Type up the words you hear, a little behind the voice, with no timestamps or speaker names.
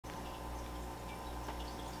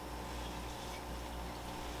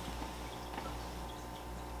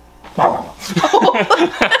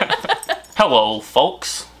Hello,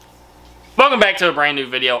 folks. Welcome back to a brand new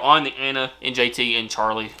video on the Anna and JT and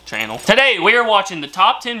Charlie channel. Today, we are watching the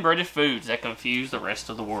top 10 British foods that confuse the rest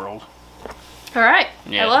of the world. Alright.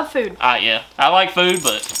 Yeah. I love food. Yeah. I like food,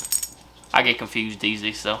 but I get confused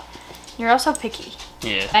easy, so. You're also picky.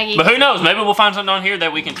 Yeah. Maggie. But who knows? Maybe we'll find something on here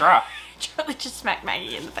that we can try. Charlie just smacked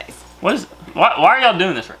Maggie in the face. What is? Why are y'all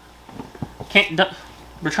doing this?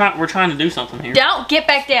 We're trying to do something here. Don't get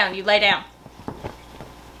back down. You lay down.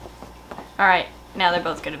 Alright. Now they're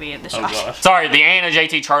both going to be in the shot. Oh, gosh. Sorry, the Anna,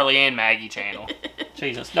 JT, Charlie, and Maggie channel.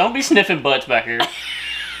 Jesus. Don't be sniffing butts back here.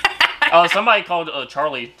 Oh, somebody called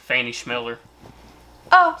Charlie Fanny Schmeller.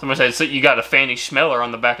 Oh. Somebody said, so you got a Fanny Schmeller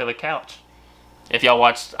on the back of the couch. If y'all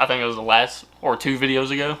watched, I think it was the last or 2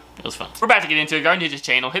 videos ago. It was fun. We're about to get into it. Go to his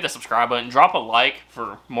channel, hit the subscribe button, drop a like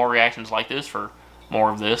for more reactions like this, for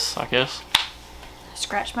more of this, I guess.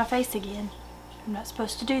 Scratch my face again. I'm not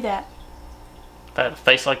supposed to do that. If I had a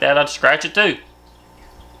face like that, I'd scratch it too.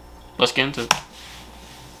 Let's get into it.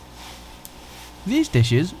 These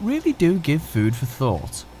dishes really do give food for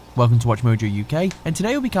thought. Welcome to Watch Mojo UK, and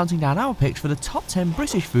today we'll be counting down our picks for the top 10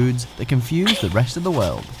 British foods that confuse the rest of the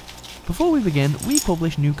world. Before we begin, we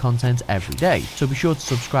publish new content every day, so be sure to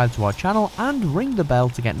subscribe to our channel and ring the bell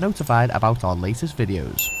to get notified about our latest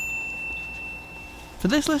videos. For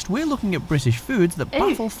this list, we're looking at British foods that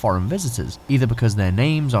baffle foreign visitors, either because their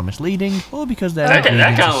names are misleading, or because their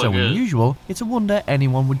ingredients are so unusual, it's a wonder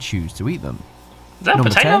anyone would choose to eat them. Is that Number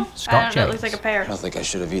potato? 10, Scotch It eggs. looks like a pear. I don't think I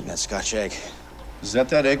should have eaten that Scotch egg. Is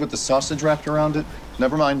that egg with the sausage wrapped around it?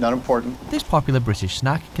 Never mind, not important. This popular British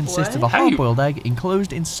snack consists of a What? hard-boiled egg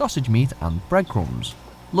enclosed in sausage meat and breadcrumbs.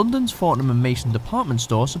 London's Fortnum & Mason department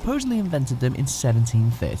store supposedly invented them in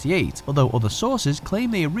 1738, although other sources claim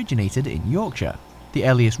they originated in Yorkshire. The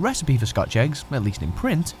earliest recipe for Scotch eggs, at least in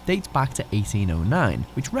print, dates back to 1809,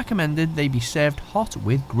 which recommended they be served hot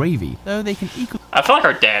with gravy, though they can equally... I feel like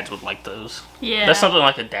our dads would like those. Yeah. That's something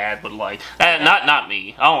like a dad would like. Not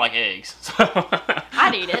me. I don't like eggs. So.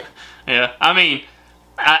 I'd eat it. Yeah. I mean,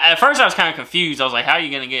 at first I was kind of confused. I was like, how are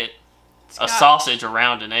you going to get a sausage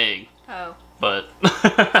around an egg? Oh. But...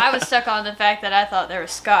 I was stuck on the fact that I thought there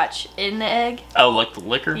was scotch in the egg. Oh, like the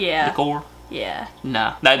liquor? Yeah. The core? Yeah.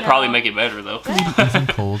 Nah. That'd probably make it better, though. eaten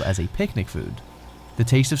cold as a picnic food. The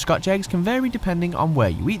taste of Scotch eggs can vary depending on where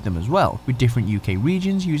you eat them as well, with different UK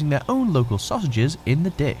regions using their own local sausages in the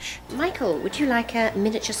dish. Michael, would you like a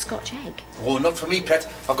miniature Scotch egg? Oh, not for me, pet.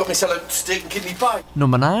 I've got myself a steak and kidney pie.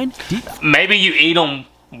 Number 9, deep... Maybe you eat them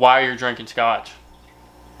while you're drinking scotch.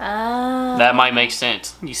 That might make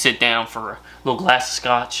sense. You sit down for a little glass of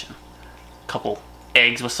scotch, and a couple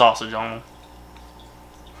eggs with sausage on them.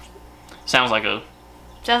 Sounds like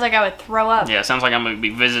I would throw up. Yeah, sounds like I'm going to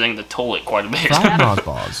be visiting the toilet quite a bit. fried Mars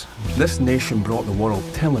bars. This nation brought the world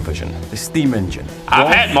television, the steam engine.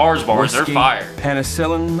 I've had Mars bars, they're whiskey, fire.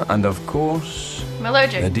 Penicillin, and of course, I'm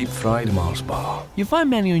allergic. the deep-fried Mars bar. You'll find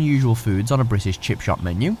many unusual foods on a British chip shop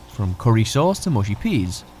menu, from curry sauce to mushy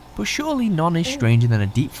peas, but surely none is stranger than a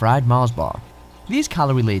deep-fried Mars bar. These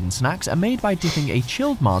calorie-laden snacks are made by dipping a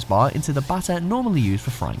chilled Mars bar into the batter normally used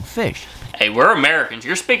for frying fish. Hey, we're Americans.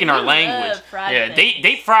 You're speaking our language. fried Yeah, things.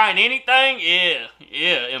 deep frying anything?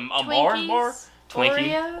 Yeah. A Mars bar?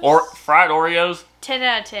 Twinkie? Oreos? Or fried Oreos? 10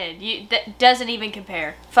 out of 10. That doesn't even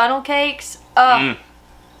compare. Funnel cakes?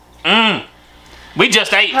 We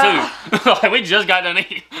just ate, too. We just got done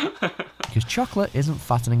eating. Because chocolate isn't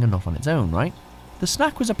fattening enough on its own, right? The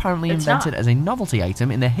snack was apparently It's invented not. as a novelty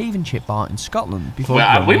item in the Haven Chip Bar in Scotland before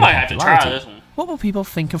Well, growing we in might have to try popularity. this one. What will people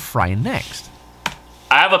think of frying next?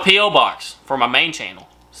 I have a P.O. box for my main channel.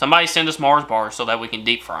 Somebody send us Mars bars so that we can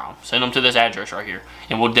deep fry them. Send them to this address right here,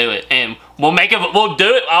 and we'll do it. And we'll make it. We'll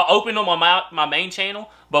do it. I'll open them on my main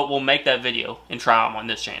channel, but we'll make that video and try them on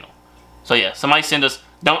this channel. So yeah, somebody send us.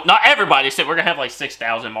 Not everybody. We're gonna have like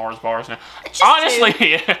 6,000 Mars bars now. Just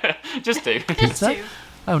Honestly, yeah, just two. Just two.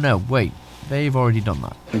 Oh no, wait. They've already done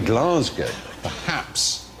that. In Glasgow,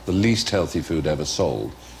 perhaps the least healthy food ever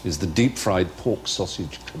sold is the deep-fried pork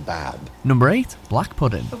sausage kebab. Number 8, black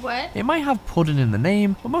pudding. What? It might have pudding in the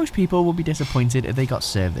name, but most people will be disappointed if they got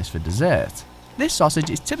served this for dessert. This sausage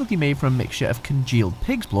is typically made from a mixture of congealed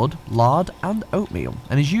pig's blood, lard and oatmeal,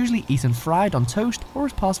 and is usually eaten fried on toast or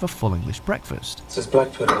as part of a full English breakfast. Says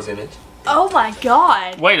black pudding's in it. Oh my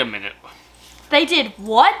god. Wait a minute. They did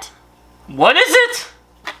what? What is it?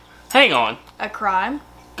 Hang on. A crime?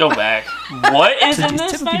 Go back. What is in It's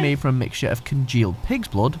this typically thing? made from a mixture of congealed pig's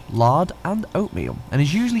blood, lard and oatmeal, and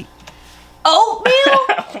is usually...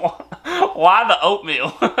 Oatmeal? Why the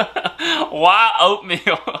oatmeal? Why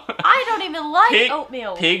oatmeal? I don't even like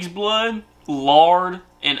oatmeal. Pig's blood, lard,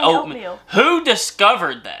 in oatmeal. Who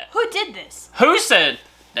discovered that? Who did this? Who said,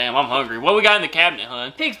 damn, I'm hungry. What we got in the cabinet,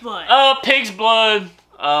 hun? Pig's blood. Pig's blood,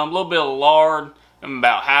 a little bit of lard, and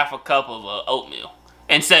about half a cup of oatmeal.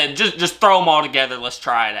 And said, just throw them all together, let's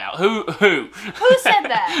try it out. Who? Who said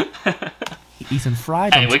that? Eaten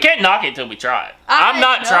fried Hey, on we can't knock it till we try it. I'm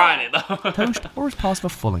not trying it, though. toast or as part of a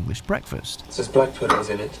full English breakfast. There's black puddings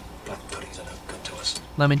in it. Black puddings are no good to us.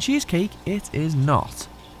 Lemon cheesecake, it is not.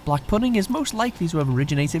 Black pudding is most likely to have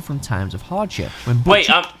originated from times of hardship. When Wait,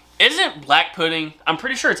 isn't black pudding, I'm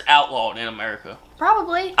pretty sure it's outlawed in America.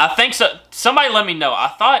 Probably. I think so. Somebody let me know. I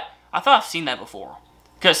thought I've seen that before.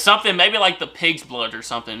 Because something, maybe like the pig's blood or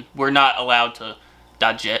something, we're not allowed to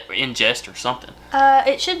ingest or something.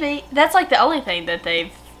 It should be. That's like the only thing that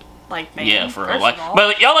they've like made. Yeah, for a while.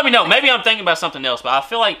 But y'all let me know. Maybe I'm thinking about something else, but I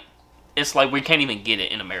feel like it's like we can't even get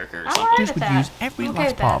it in America or something. Just would use every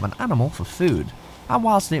last part of an animal for food. And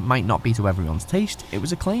whilst it might not be to everyone's taste, it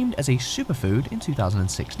was acclaimed as a superfood in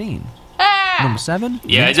 2016. Number 7,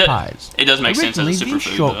 mince pies. It does make sense as a Originally, these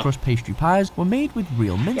superfood, short though. crust pastry pies were made with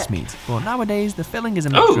real mincemeat, but nowadays the filling is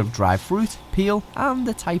a mixture of dry fruit, peel, and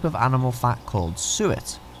a type of animal fat called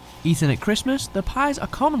suet. Eaten at Christmas, the pies are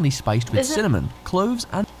commonly spiced with cinnamon, cloves,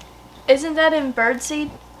 and... Isn't that in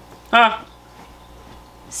birdseed? Huh?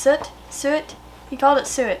 Suet? He called it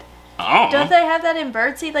suet. Don't they have that in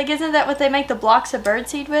birdseed? Like, isn't that what they make the blocks of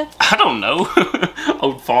birdseed with? I don't know.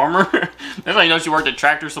 Old farmer. That's how you know she worked at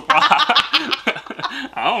Tractor Supply.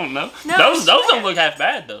 I don't know. No, those don't look half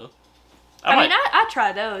bad, though. I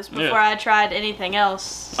tried those before I tried anything else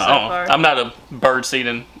so far. I'm not a bird seed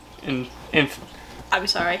I'm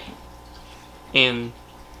sorry.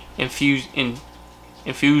 Infuse.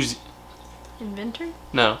 Inventor?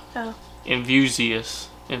 No. Oh. Enthusiast.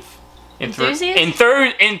 Enthusiast?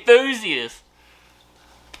 Enthusiast.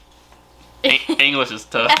 English is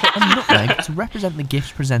tough. and nutmeg to represent the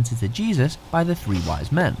gifts presented to Jesus by the 3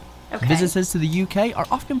 wise men. Okay. Visitors to the UK are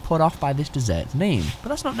often put off by this dessert's name, but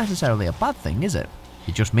that's not necessarily a bad thing, is it?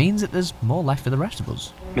 It just means that there's more left for the rest of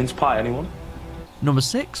us. Mince pie, anyone? Number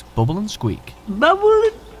 6, bubble and squeak. Bubble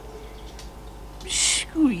and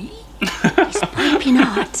squeak? Maybe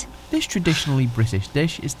not. This traditionally British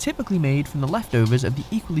dish is typically made from the leftovers of the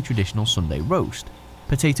equally traditional Sunday roast.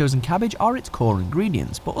 Potatoes and cabbage are its core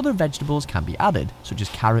ingredients, but other vegetables can be added, such as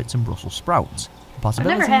carrots and Brussels sprouts. The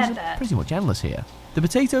possibilities are pretty much endless here. The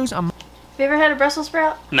potatoes are... Have you ever had a Brussels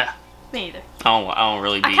sprout? Nah. Me either. I don't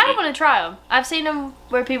really. I kind of want to try them. I've seen them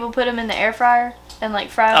where people put them in the air fryer and like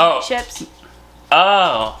fry them like chips.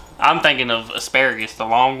 Oh, I'm thinking of asparagus, the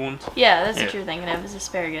long ones. Yeah, that's what you're thinking of, is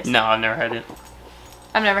asparagus. No, I've never had it.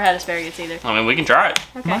 I've never had asparagus either. I mean, we can try it.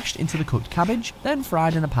 Okay. Mashed into the cooked cabbage, then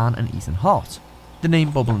fried in a pan and eaten hot. The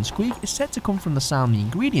name bubble and squeak is said to come from the sound the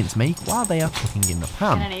ingredients make while they are cooking in the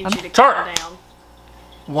pan. And I need you to calm down.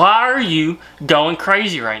 Why are you going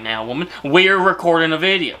crazy right now, woman? We're recording a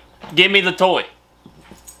video. Give me the toy.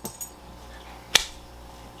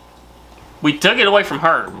 We took it away from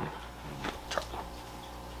her.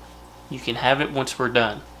 You can have it once we're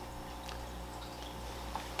done.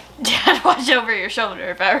 I'd watch over your shoulder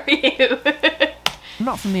if I were you.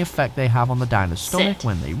 Not from the effect they have on the diner's stomach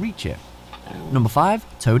when they reach it. Number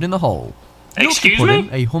 5, toad in the hole. Excuse pudding,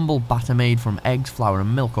 me? a humble batter made from eggs, flour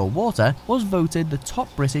and milk or water, was voted the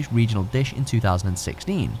top British regional dish in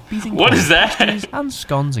 2016, beating What is that? pastries and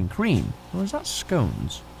scones and cream. Or is that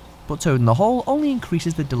scones? But toad in the hole only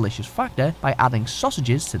increases the delicious factor by adding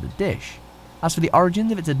sausages to the dish. As for the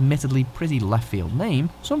origins of its admittedly pretty left field name,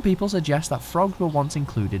 some people suggest that frogs were once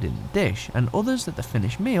included in the dish, and others that the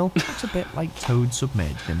finished meal looks a bit like toad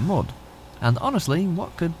submerged in mud. And honestly,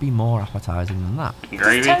 what could be more appetizing than that?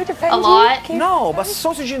 Gravy? A lot. No, but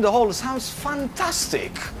sausage in the hole sounds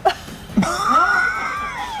fantastic.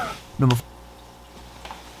 Number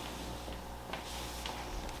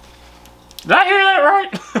Did I hear that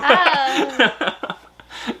right?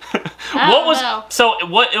 What was know. so?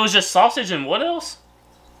 What it was just sausage and what else?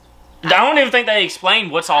 I don't even think they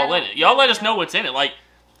explained what's all in it. Y'all let us know what's in it. Like,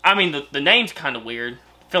 I mean, the name's kind of weird.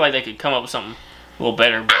 I feel like they could come up with something a little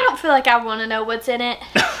better. But I don't feel like I want to know what's in it.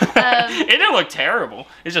 it didn't look terrible.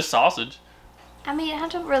 It's just sausage. I mean, I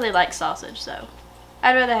don't really like sausage, so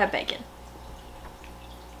I'd rather have bacon.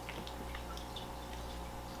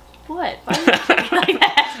 What? Why are you looking like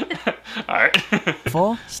that? All right.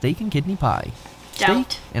 4, steak and kidney pie.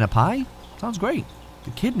 Don't. Steak in a pie? Sounds great.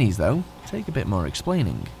 The kidneys, though, take a bit more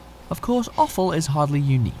explaining. Of course, offal is hardly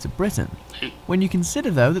unique to Britain. When you consider,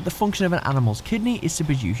 though, that the function of an animal's kidney is to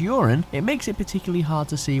produce urine, it makes it particularly hard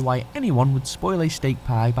to see why anyone would spoil a steak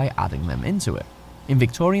pie by adding them into it. In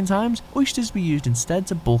Victorian times, oysters were used instead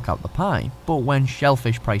to bulk out the pie, but when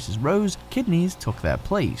shellfish prices rose, kidneys took their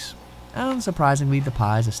place. And surprisingly, the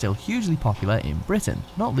pies are still hugely popular in Britain,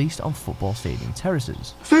 not least on football stadium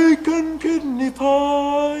terraces. Steak and kidney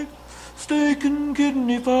pie, steak and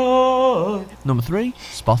kidney pie. Number 3,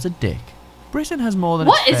 spotted dick. Britain has more than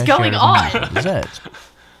What its is fair going share on? of national desserts.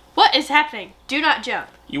 What is happening? Do not jump.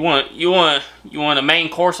 You want a main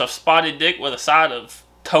course of spotted dick with a side of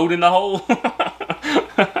toad in the hole?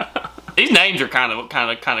 These names are kind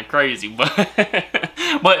of crazy,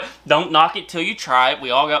 but don't knock it till you try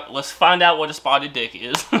it. Let's find out what a spotted dick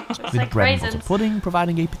is. With like bread and raisins. butter pudding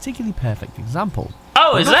providing a particularly perfect example.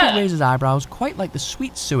 Oh, is that? Raises eyebrows quite like the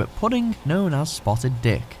sweet suet pudding known as spotted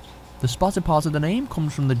dick. The spotted part of the name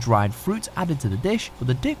comes from the dried fruit added to the dish, but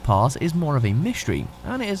the dick part is more of a mystery,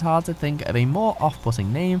 and it is hard to think of a more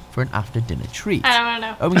off-putting name for an after-dinner treat. I don't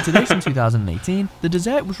know. Owing to this, in 2018, the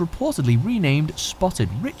dessert was reportedly renamed Spotted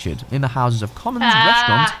Richard in the Houses of Commons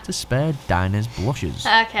restaurant to spare diners' blushes.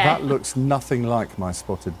 Okay. That looks nothing like my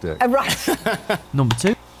spotted dick. Right. Number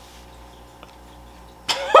 2.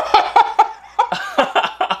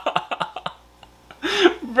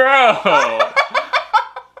 Bro,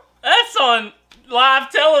 that's on live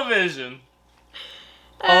television.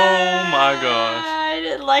 Oh my gosh. I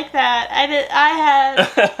didn't like that.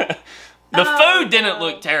 The food didn't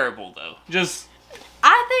look terrible though.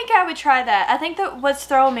 I think I would try that. I think that what's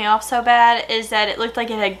throwing me off so bad is that it looked like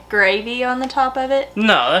it had gravy on the top of it.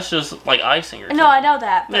 No, that's just like icing or something. No, I know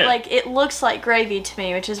that, but Yeah. like it looks like gravy to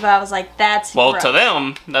me, which is why I was like, that's Well, gross. to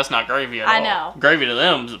them, that's not gravy at all. I know. Gravy to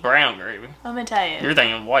them is brown gravy. Let me tell you. You're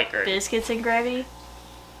thinking white gravy. Biscuits and gravy.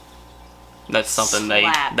 That's something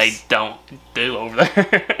Slaps. they don't do over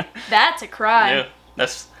there. That's a crime. Yeah,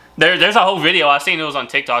 there's a whole video I seen. It was on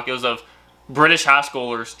TikTok. It was of British high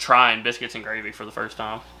schoolers trying biscuits and gravy for the first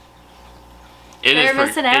time. They're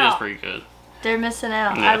missing out. It is pretty good. They're missing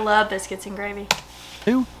out. Yeah. I love biscuits and gravy.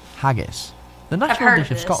 2. Haggis. The heard national of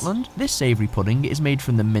dish of this. Scotland, this savoury pudding is made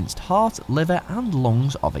from the minced heart, liver and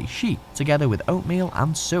lungs of a sheep, together with oatmeal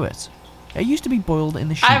and suet. It used to be boiled in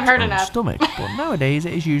the sheep's I've heard own enough. stomach, but nowadays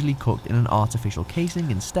it is usually cooked in an artificial casing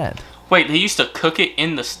instead. Wait, they used to cook it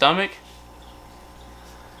in the stomach?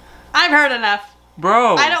 I've heard enough.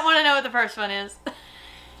 Bro. I don't want to know what the first one is.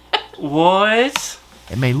 What?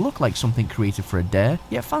 It may look like something created for a dare,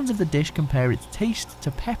 yet fans of the dish compare its taste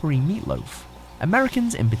to peppery meatloaf.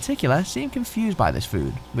 Americans in particular seem confused by this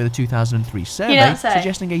food, with a 2003 survey don't say.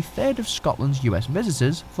 suggesting a third of Scotland's US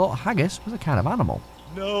visitors thought haggis was a kind of animal.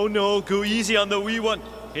 No, go easy on the wee one.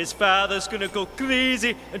 His father's gonna go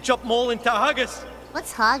crazy and chop them all into haggis.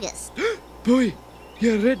 What's haggis? Boy,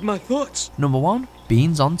 you read my thoughts. Number 1.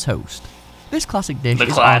 Beans on toast. This classic dish The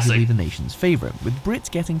is classic. arguably the nation's favourite, with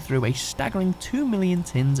Brits getting through a staggering 2 million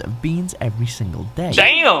tins of beans every single day.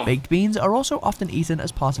 Damn! Baked beans are also often eaten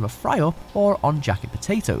as part of a fry-up or on jacket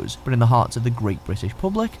potatoes, but in the hearts of the great British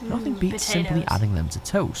public, nothing beats simply potatoes. adding them to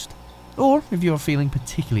toast. Or, if you're feeling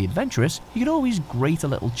particularly adventurous, you could always grate a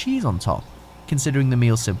little cheese on top. Considering the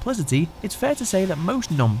meal's simplicity, it's fair to say that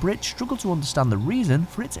most non-Brits struggle to understand the reason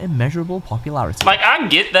for its immeasurable popularity. Like, I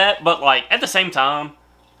get that, but like at the same time,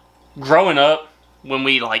 growing up, when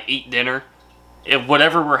we like eat dinner, if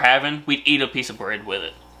whatever we're having, we'd eat a piece of bread with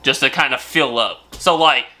it, just to kind of fill up. So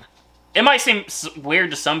like, it might seem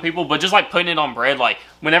weird to some people, but just like putting it on bread, like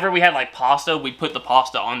whenever we had like pasta, we'd put the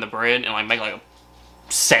pasta on the bread and like make like a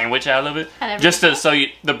sandwich out of it, I never just did to so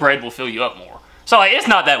the bread will fill you up more. So like, it's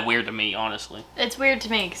not that weird to me, honestly. It's weird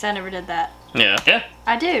to me because I never did that. Yeah.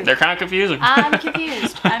 I do. They're kind of confusing. I'm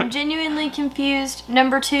confused. I'm genuinely confused.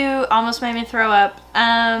 Number 2 almost made me throw up.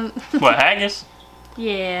 What, haggis?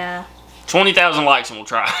 Yeah. 20,000 likes and we'll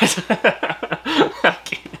try it.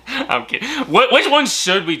 I'm kidding. Which ones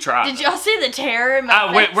should we try? Did y'all see the terror in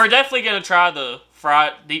my face? We're definitely going to try the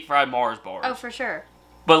deep fried Mars bars. Oh, for sure.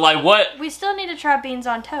 But like what? We still need to try beans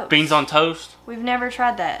on toast. Beans on toast? We've never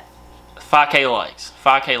tried that. 5K likes.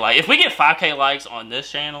 5K likes. If we get 5K likes on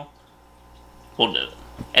this channel, we'll do it.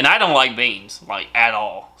 And I don't like beans, like, at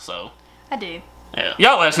all, so. I do. Yeah.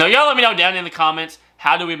 Y'all let us know. Y'all let me know down in the comments,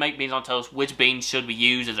 how do we make beans on toast? Which beans should we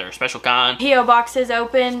use? Is there a special kind? P.O. box is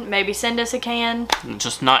open. Maybe send us a can.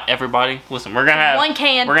 Just not everybody. Listen, we're going to have... 1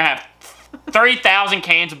 can. We're going to have 3,000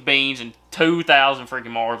 cans of beans and 2,000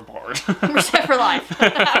 freaking Mars bars. We're set for life.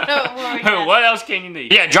 I don't know what we got. What else can you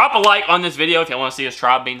need? Yeah, drop a like on this video if y'all want to see us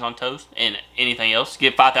try beans on toast and anything else.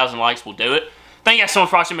 Get 5,000 likes, we'll do it. Thank you guys so much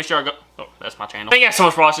for watching. Make sure I go... Oh, that's my channel. Thank you guys so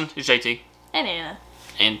much for watching. It's JT. And Anna.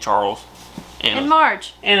 And Charles. And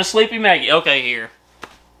Marge. And a sleepy Maggie. Okay, here.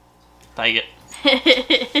 Take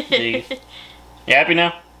it. You happy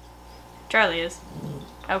now? Charlie is.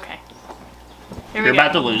 Okay. Here we You're go.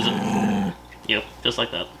 about to lose it. Yep, just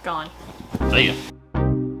like that. Gone. See ya.